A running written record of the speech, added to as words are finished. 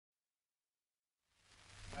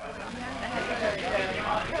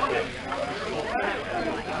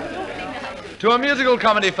To a musical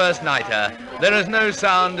comedy first-nighter, there is no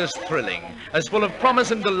sound as thrilling, as full of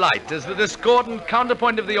promise and delight as the discordant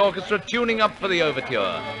counterpoint of the orchestra tuning up for the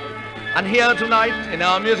overture. And here tonight, in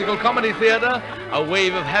our musical comedy theatre, a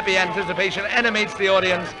wave of happy anticipation animates the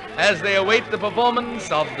audience as they await the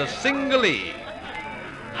performance of the Cingalee.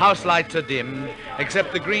 House lights are dimmed,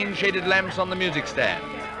 except the green-shaded lamps on the music stand.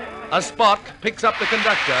 A spot picks up the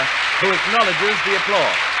conductor, who acknowledges the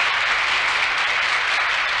applause.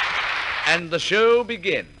 And the show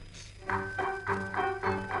begins.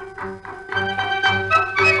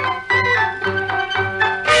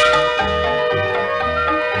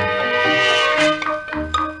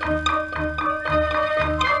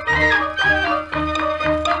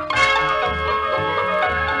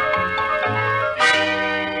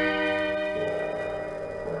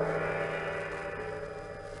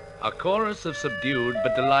 A chorus of subdued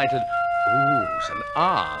but delighted oohs and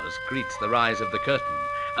ahs greets the rise of the curtain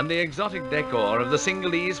and the exotic decor of the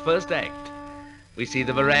Cingalee's first act. We see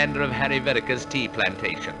the veranda of Harry Verica's tea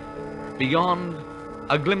plantation. Beyond,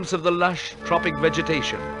 a glimpse of the lush tropic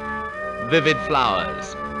vegetation, vivid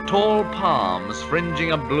flowers, tall palms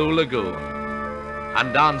fringing a blue lagoon.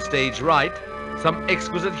 And downstage right, some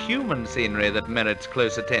exquisite human scenery that merits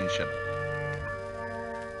close attention.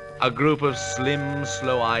 A group of slim,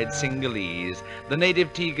 slow-eyed Cingalees, the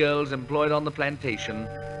native tea girls employed on the plantation,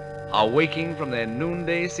 are waking from their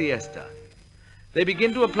noonday siesta. They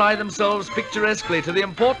begin to apply themselves picturesquely to the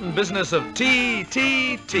important business of tea,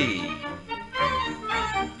 tea, tea.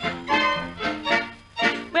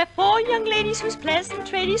 We're four young ladies whose pleasant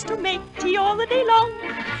trade is to make tea all the day long.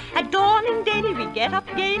 At dawn and daily we get up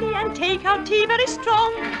gaily and take our tea very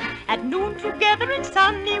strong. At noon together in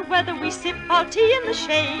sunny weather we sip our tea in the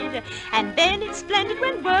shade. And then it's splendid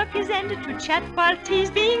when work is ended to chat while tea's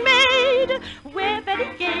being made. We're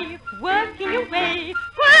very gay, working away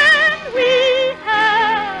when we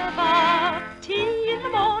have our tea in the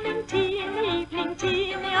morning, tea in the evening,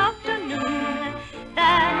 tea in the afternoon.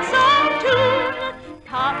 That's our tune,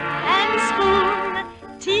 cup and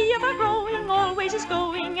spoon. Tea ever growing always is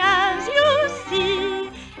going, as you see.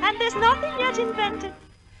 And there's nothing yet invented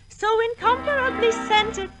so incomparably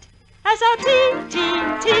scented as our tea, tea,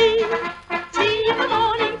 tea. Tea in the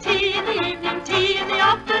morning, tea in the evening, tea in the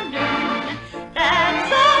afternoon.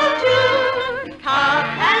 That's our tune, cup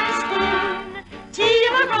and spoon. Tea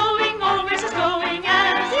ever growing always is going,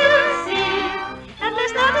 as you see. And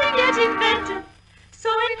there's nothing yet invented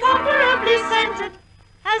so incomparably scented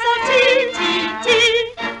as our tea, tea, tea.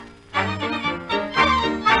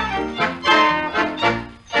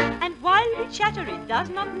 Chatter, it does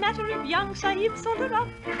not matter if young sahibs saunter up.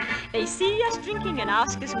 They see us drinking and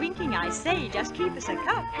ask us winking. I say, just keep us a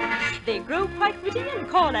cup. They grow quite witty and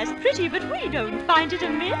call us pretty, but we don't find it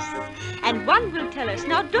amiss. And one will tell us,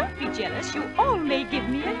 now don't be jealous, you all may give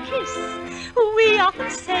me a kiss. We often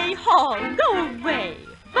say, oh, go away,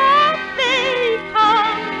 but they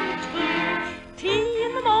come to tea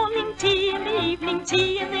in the morning, tea in the evening,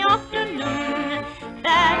 tea in the afternoon.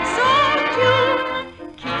 That's our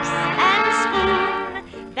tune, kiss and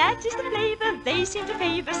spoon. That is the flavor they seem to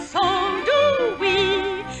favor, so do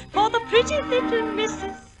we. For the pretty little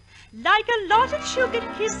misses like a lot of sugared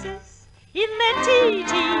kisses in their tea,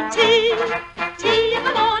 tea, tea. Tea in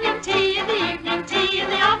the morning, tea in the evening, tea in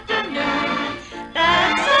the afternoon.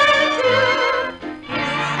 That's our tune, kiss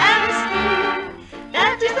and spoon.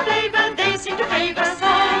 That is the flavor they seem to favor,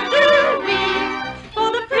 so do we. For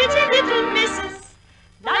the pretty little misses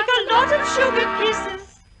like a lot of sugared kisses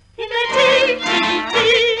in their tea, tea,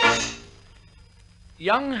 tea.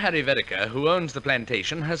 Young Harry Verica, who owns the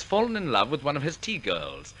plantation, has fallen in love with one of his tea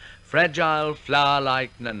girls, fragile,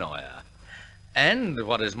 flower-like Nanoya. And,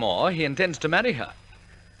 what is more, he intends to marry her.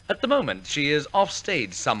 At the moment, she is off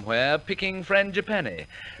stage somewhere picking frangipani.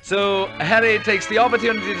 So Harry takes the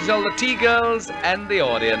opportunity to tell the tea girls and the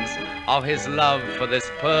audience of his love for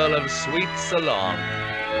this pearl of sweet Ceylon.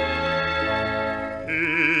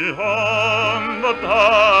 On the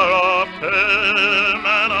parapet,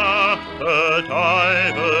 the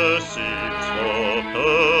diver seeks for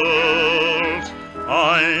pearls.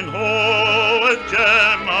 I know a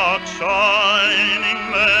gem outshining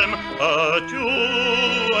them, a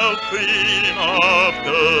jewel queen of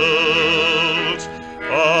girls.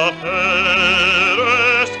 The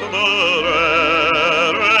fairest, the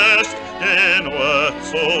rarest, in worth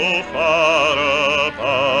so far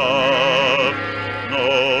above. No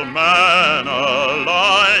man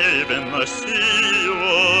alive in the sea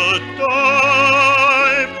would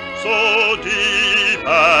dive so deep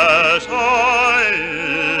as I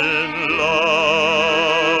in love.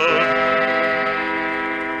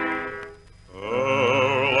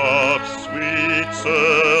 Pearl of sweet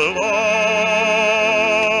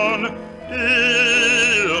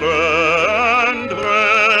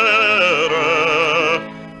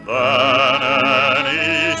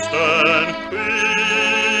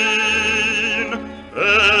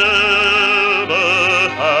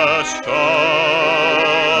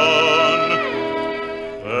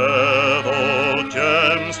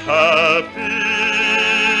things have been.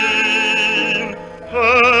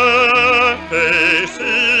 Her face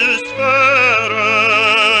is fairer.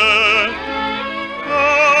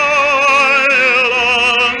 I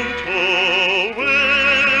long to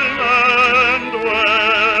win and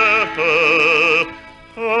wear her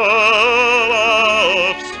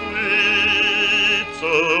love sweet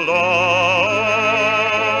Ceylon.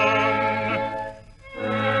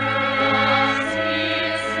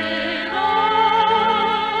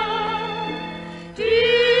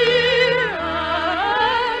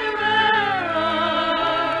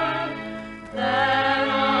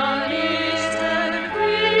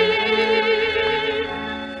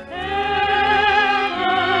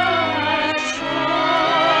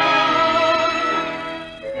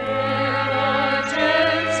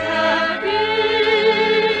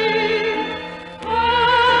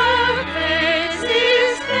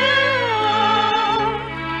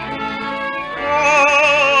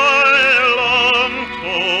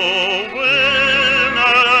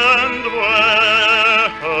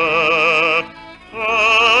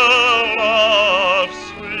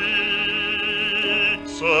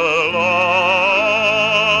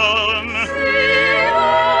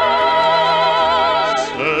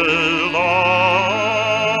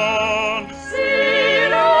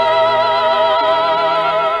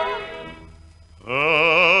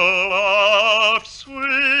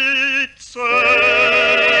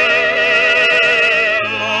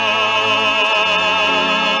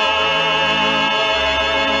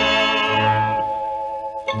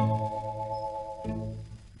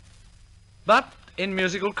 But in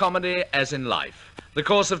musical comedy, as in life, the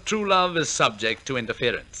course of true love is subject to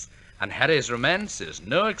interference, and Harry's romance is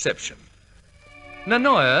no exception.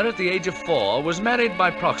 Nanoya, at the age of 4, was married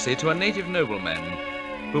by proxy to a native nobleman,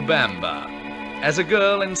 Bubamba, as a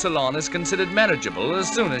girl in Ceylon is considered marriageable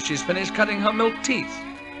as soon as she's finished cutting her milk teeth.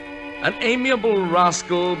 An amiable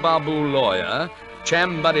rascal Babu lawyer,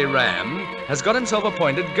 Chambuddy Ram, has got himself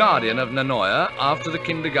appointed guardian of Nanoya after the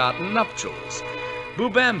kindergarten nuptials.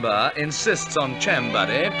 Bubamba insists on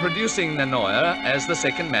Chambuddy producing Nanoya as the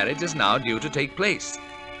second marriage is now due to take place.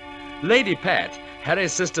 Lady Pat,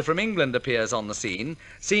 Harry's sister from England, appears on the scene,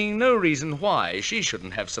 seeing no reason why she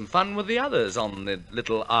shouldn't have some fun with the others on the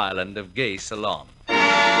little island of gay Ceylon.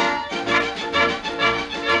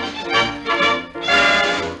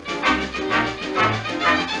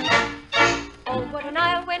 Oh, what an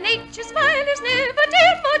isle where nature's smile is never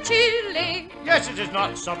dim or chilly. Yes, it is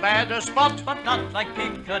not so bad a spot, but not like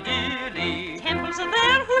Piccadilly. Temples are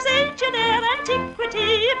there whose age and their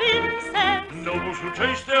antiquity evinces. Nobles who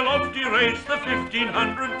trace their lofty race, the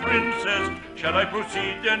 1500 princes. Shall I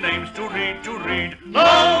proceed their names to read,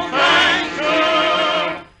 No, thank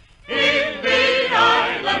you. In the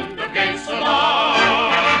island of gay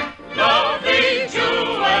Ceylon, lovely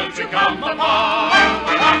jewels you come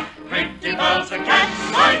upon. Pretty pearls and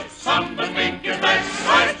cat's eyes, some as big as that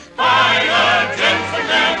size, fire gems that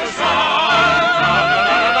never shine.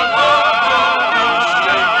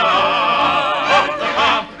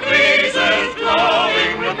 Breezes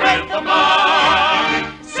blowing the breath of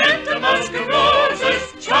mine, scent of musk and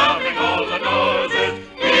roses, charming all the noses,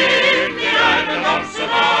 in the island of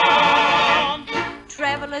Ceylon.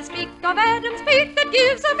 Travellers speak of Adam's Peak that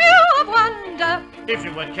gives a view of wonder. If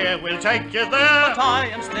you would care, we'll take you there, but I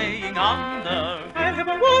am staying under. I'll have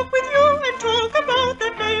a walk with you and talk about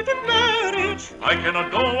that native marriage. I cannot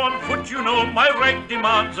go on foot, you know, my rank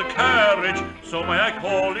demands a carriage. So may I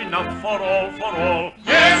call enough for all?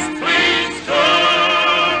 Yes, please do.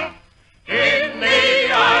 In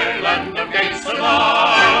the island of gay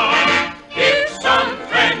Ceylon, if some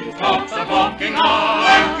friend talks of walking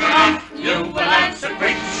on, you will answer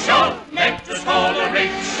quick, show, let us call a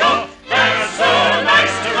rickshaw. They're so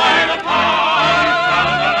nice to ride upon.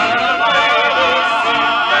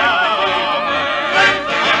 Let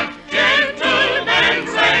the gentleman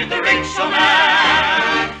ride the rickshaw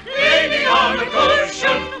man, leaning on the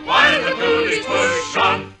cushion while the coolies push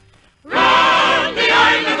on round the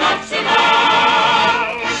island of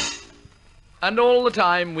Ceylon. And all the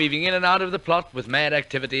time, weaving in and out of the plot with mad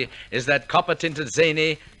activity, is that copper-tinted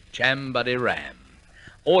zany, Chambuddy Ram.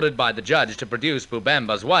 Ordered by the judge to produce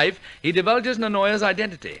Bubamba's wife, he divulges Nanoya's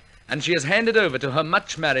identity, and she is handed over to her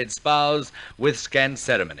much-married spouse with scant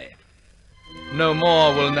ceremony. No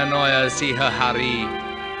more will Nanoya see her Hari,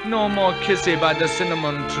 no more kissy by the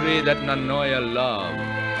cinnamon tree that Nanoya loved.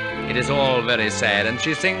 It is all very sad, and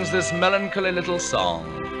she sings this melancholy little song.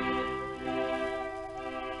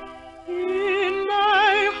 In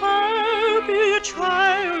my happy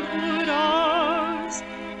childhood hours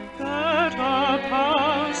that are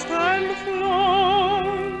past and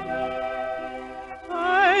flown,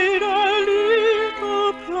 I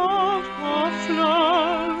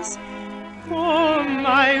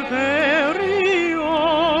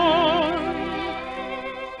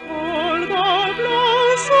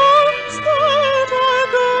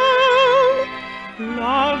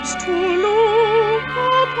just to look upon.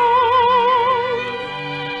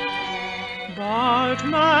 But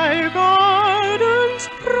my garden's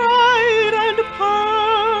pride and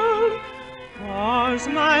pearl was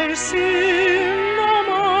my cinnamon,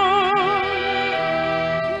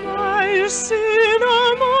 my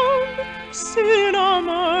cinnamon,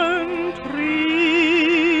 cinnamon tree.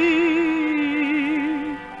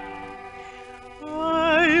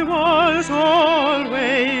 I was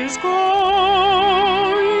always going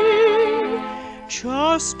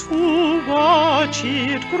just to watch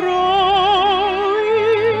it growing,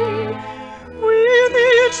 with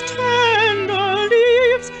its tender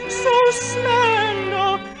leaves so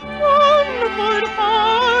slender one could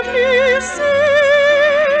hardly see.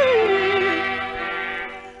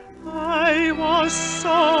 I was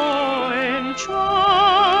so enchanted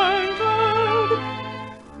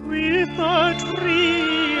with the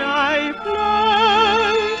tree I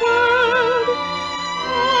planted. I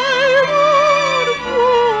would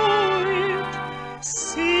woo it,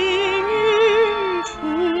 singing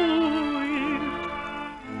to it,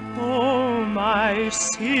 oh, my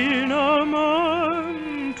cinnamon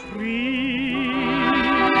tree.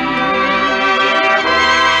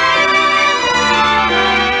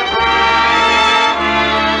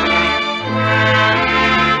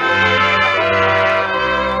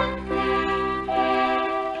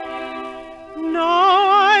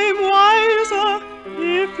 Now I'm wiser,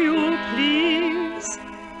 if you please,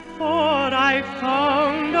 for I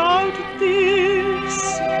found out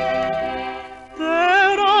this: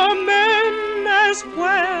 there are men as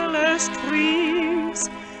well as trees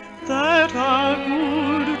that are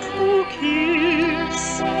good to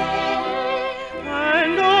kiss.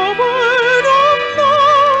 And a word of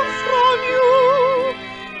love from you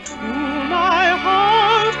to my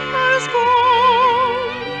heart has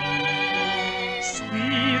gone,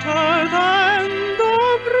 sweeter than the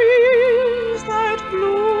breeze that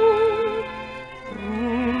blew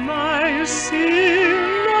through my cinnamon,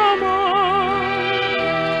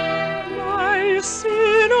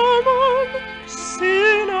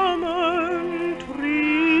 cinnamon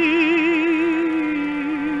tree.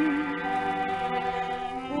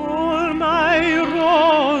 All my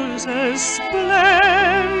roses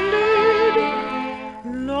splendid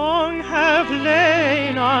long have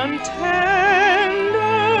lain untended.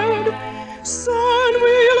 Sun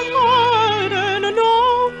will harden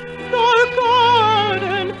now the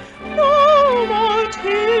garden no more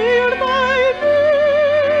till by me.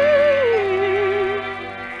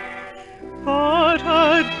 But a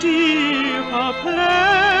deeper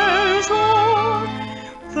pleasure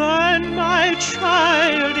than my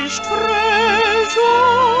childish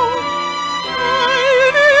treasure I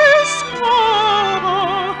discover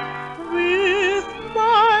with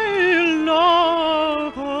my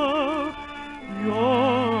lover.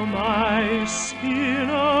 You're my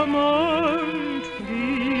cinnamon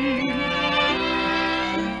tree,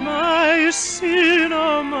 my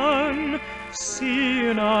cinnamon,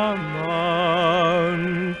 cinnamon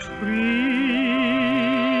tree.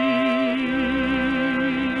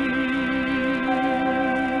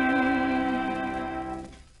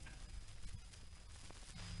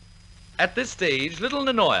 At this stage, little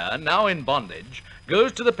Nanoya, now in bondage,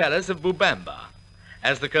 goes to the palace of Bubamba.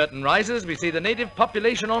 As the curtain rises, we see the native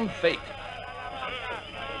population on fete.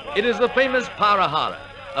 It is the famous Parahara,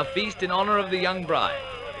 a feast in honor of the young bride.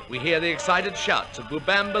 We hear the excited shouts of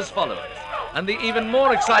Bubamba's followers and the even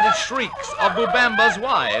more excited shrieks of Bubamba's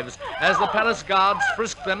wives as the palace guards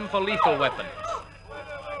frisk them for lethal weapons.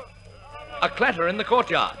 A clatter in the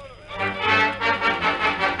courtyard.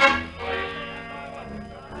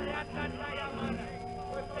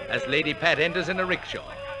 As Lady Pat enters in a rickshaw.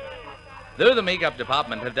 Though the makeup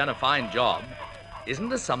department have done a fine job, isn't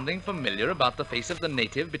there something familiar about the face of the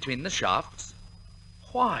native between the shafts?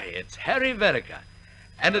 Why, it's Harry Verica.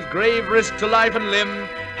 And at grave risk to life and limb,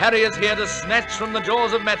 Harry is here to snatch from the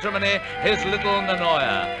jaws of matrimony his little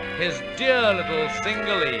Nanoya, his dear little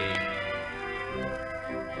Cingalee.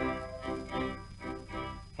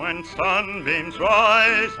 When sunbeams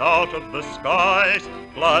rise out of the skies,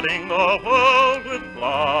 flooding the world with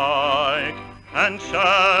light, and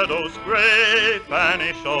shadows grey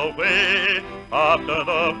vanish away after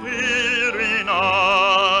the weary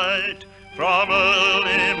night, from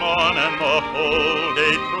early morn and the whole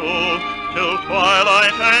day through, till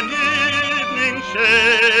twilight and evening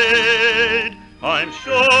shade, I'm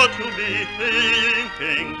sure to be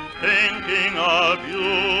thinking of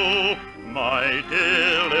you, my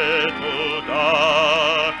dear little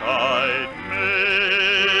dark-eyed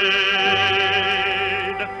maid.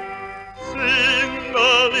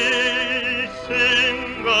 Cingalee,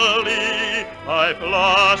 Cingalee, I I've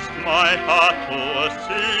lost my heart to a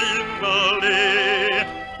Cingalee.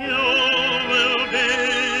 You will be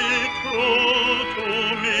true to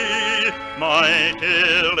me, my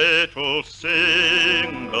dear little Cingalee.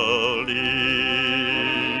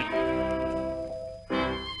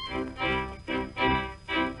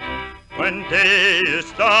 When day is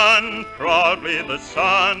done, proudly the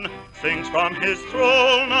sun sings from his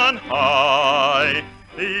throne on high.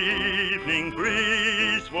 The evening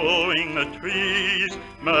breeze, wooing the trees,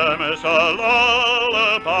 murmurs a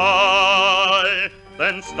lullaby.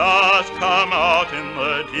 Then stars come out in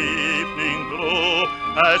the deepening blue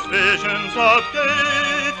as visions of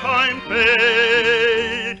daytime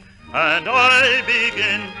fade. And I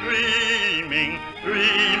begin dreaming,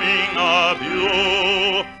 dreaming of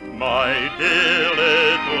you, my dear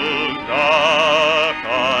little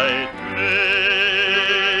dark-eyed maid.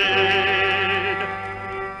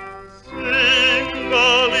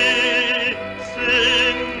 Cingalee,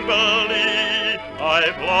 Cingalee,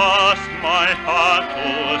 I've lost my heart to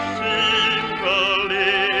a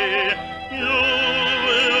Cingalee. You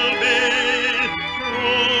will be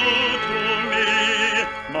true to me,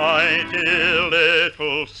 my dear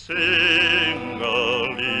little Cingalee.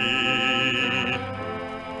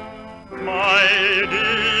 My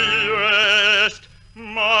dearest,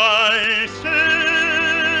 my Cingalee.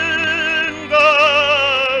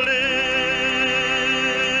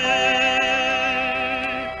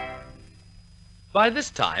 By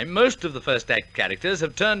this time, most of the first act characters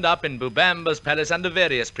have turned up in Bubamba's palace under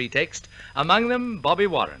various pretexts, among them Bobby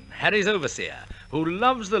Warren, Harry's overseer, who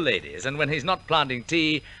loves the ladies and when he's not planting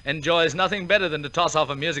tea, enjoys nothing better than to toss off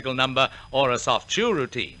a musical number or a soft shoe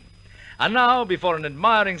routine. And now, before an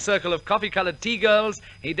admiring circle of coffee-colored tea girls,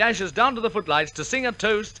 he dashes down to the footlights to sing a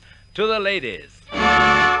toast to the ladies.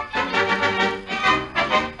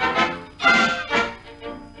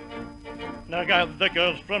 Now gather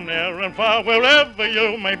girls from near and far, wherever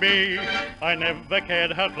you may be. I never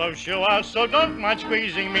cared how close you are, so don't mind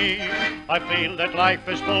squeezing me. I feel that life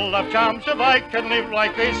is full of charms if I can live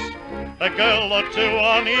like this. A girl or two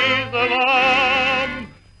on either arm,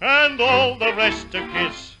 and all the rest to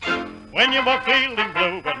kiss. When you are feeling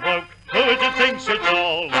blue and broke, who is it thinks it's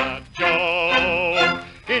all a joke?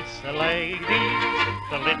 It's the ladies,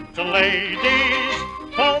 the little ladies,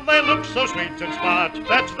 for they look so sweet and smart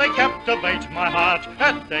that they captivate my heart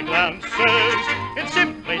at their glances. It's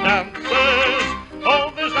simply dances.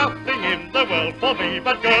 Oh, there's nothing in the world for me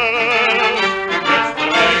but girls. It's the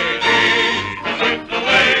ladies, the little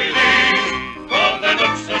ladies, for they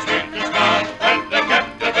look so sweet and smart that they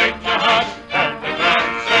captivate my heart at their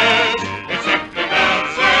glances. It's simply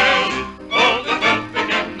dances. Oh, there's nothing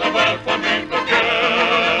in the world for me but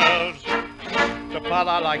girls. The part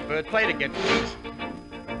I like bird played against us.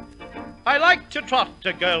 I like to trot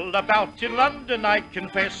a girl about in London, I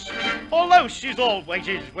confess, although she's always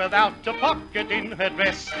is without a pocket in her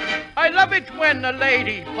dress. I love it when a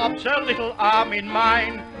lady pops her little arm in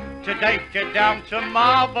mine to take her down to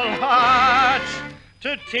Marble Arch,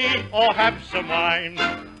 to tea or have some wine.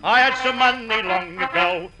 I had some money long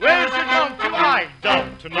ago, where's it gone to? I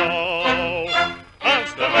don't know.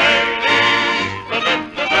 That's the ladies, the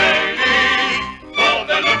little ladies, oh,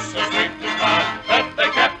 they look so sweet and smart that they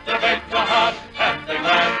captivate your heart at their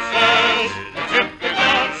glances. The simply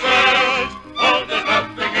dances. Oh, there's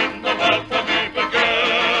nothing in the world for me but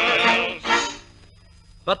girls.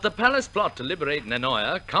 But the palace plot to liberate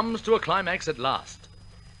Nanoya comes to a climax at last.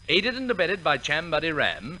 Aided and abetted by Chambuddy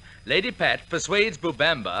Ram, Lady Pat persuades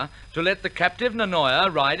Bubamba to let the captive Nanoya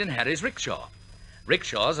ride in Harry's rickshaw.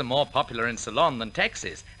 Rickshaws are more popular in Ceylon than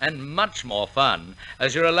taxis, and much more fun,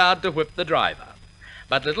 as you're allowed to whip the driver.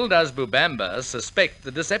 But little does Bubamba suspect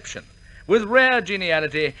the deception. With rare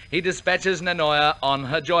geniality, he dispatches Nanoya on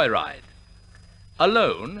her joyride.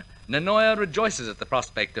 Alone, Nanoya rejoices at the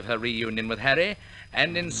prospect of her reunion with Harry,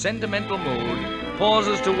 and in sentimental mood,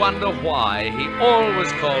 pauses to wonder why he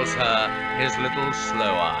always calls her his little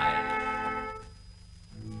slow-eye.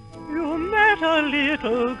 You met a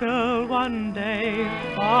little girl one day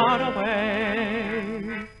far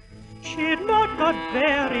away. She'd not got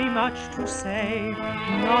very much to say,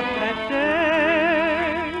 not that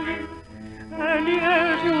day. And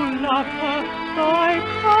yet you love her, though I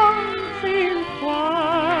can't think why.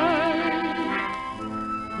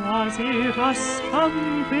 Was it a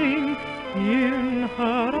something in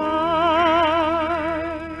her eye?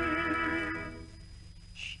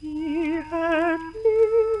 She had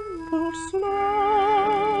little slow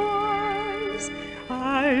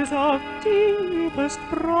eyes of deepest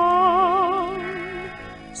brown,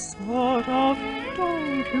 sort of,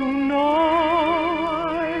 don't you know,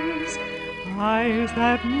 eyes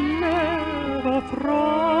that never never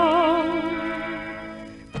frown.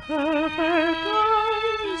 Perfect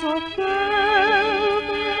eyes of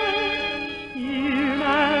velvet in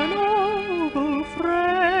an oval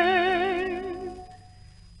frame.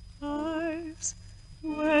 Eyes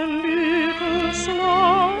where little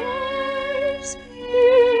slice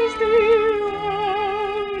is the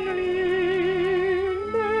only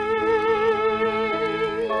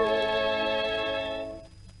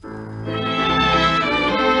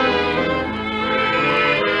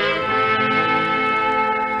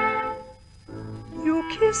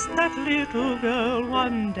kissed that little girl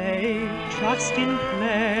one day, just in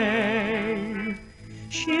play.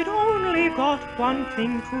 She'd only got one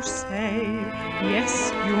thing to say,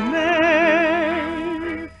 yes, you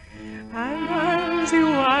may. And as you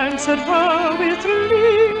answered her with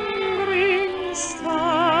lingering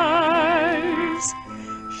sighs,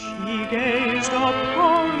 she gazed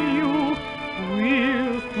upon you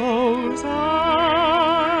with those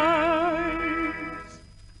eyes,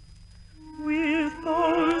 with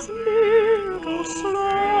those little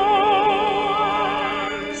slow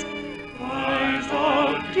eyes, eyes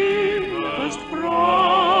of deepest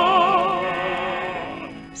brown,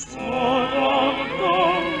 sort of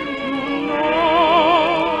golden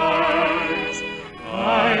eyes,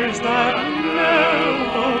 eyes that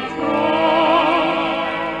never frown,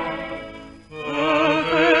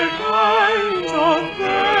 perfect eyes of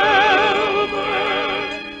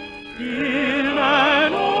velvet in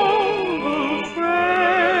an oval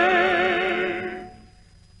frame,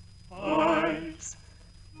 eyes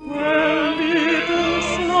where little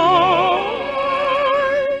slow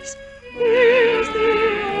eyes is the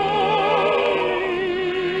only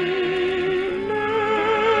name.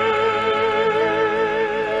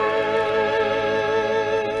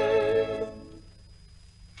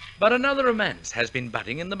 But another romance has been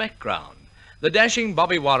budding in the background. The dashing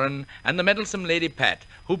Bobby Warren and the meddlesome Lady Pat,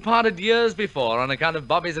 who parted years before on account of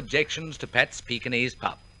Bobby's objections to Pat's Pekingese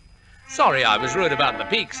pup. Sorry I was rude about the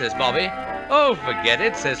peak, says Bobby. Oh, forget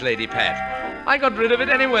it, says Lady Pat. I got rid of it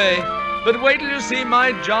anyway. But wait till you see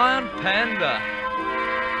my giant panda.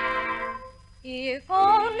 If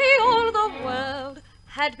only all the world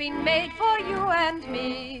had been made for you and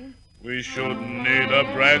me. We shouldn't need a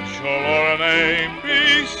Bradshaw or an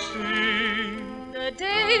ABC. The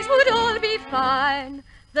days would all be fine,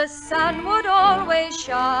 the sun would always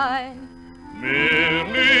shine.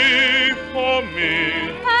 Merely for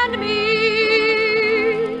me. And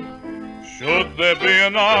me. Should there be a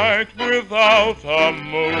night without a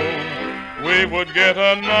moon, we would get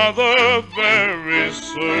another very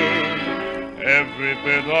soon. Every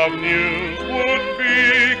bit of news would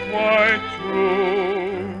be quite true.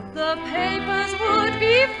 The papers would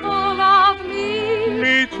be full of me.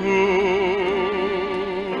 Me too.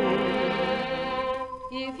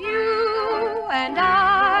 If you and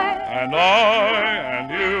I And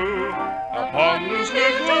you, upon this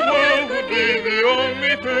little world would be the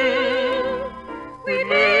only two. We'd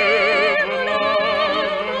live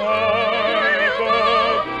another high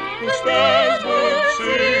above, the stars would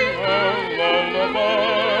sing a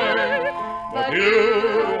lullaby. But you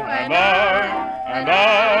and I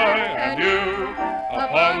and you,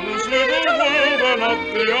 upon this little world are not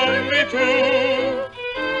the only two.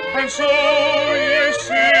 And so, you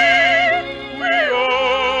see, we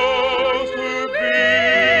ought to be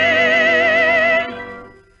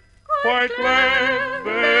quite glad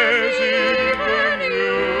there's even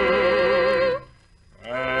you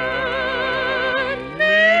and me.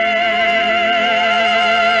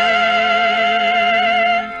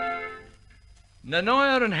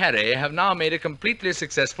 Nanoya and Harry have now made a completely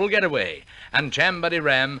successful getaway, and Chambuddy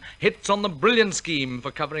Ram hits on the brilliant scheme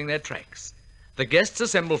for covering their tracks. The guests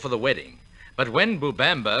assemble for the wedding, but when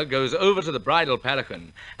Boubamba goes over to the bridal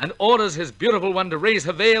palanquin and orders his beautiful one to raise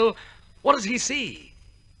her veil, what does he see?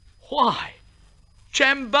 Why,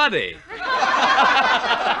 Chambuddy!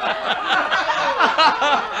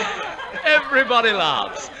 Everybody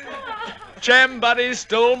laughs. Chambuddy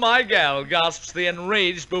stole my gal, gasps the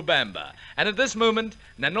enraged Boubamba. And at this moment,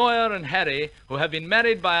 Nanoya and Harry, who have been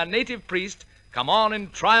married by a native priest, come on in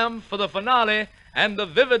triumph for the finale and the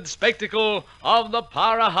vivid spectacle of the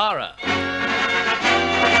Parahara.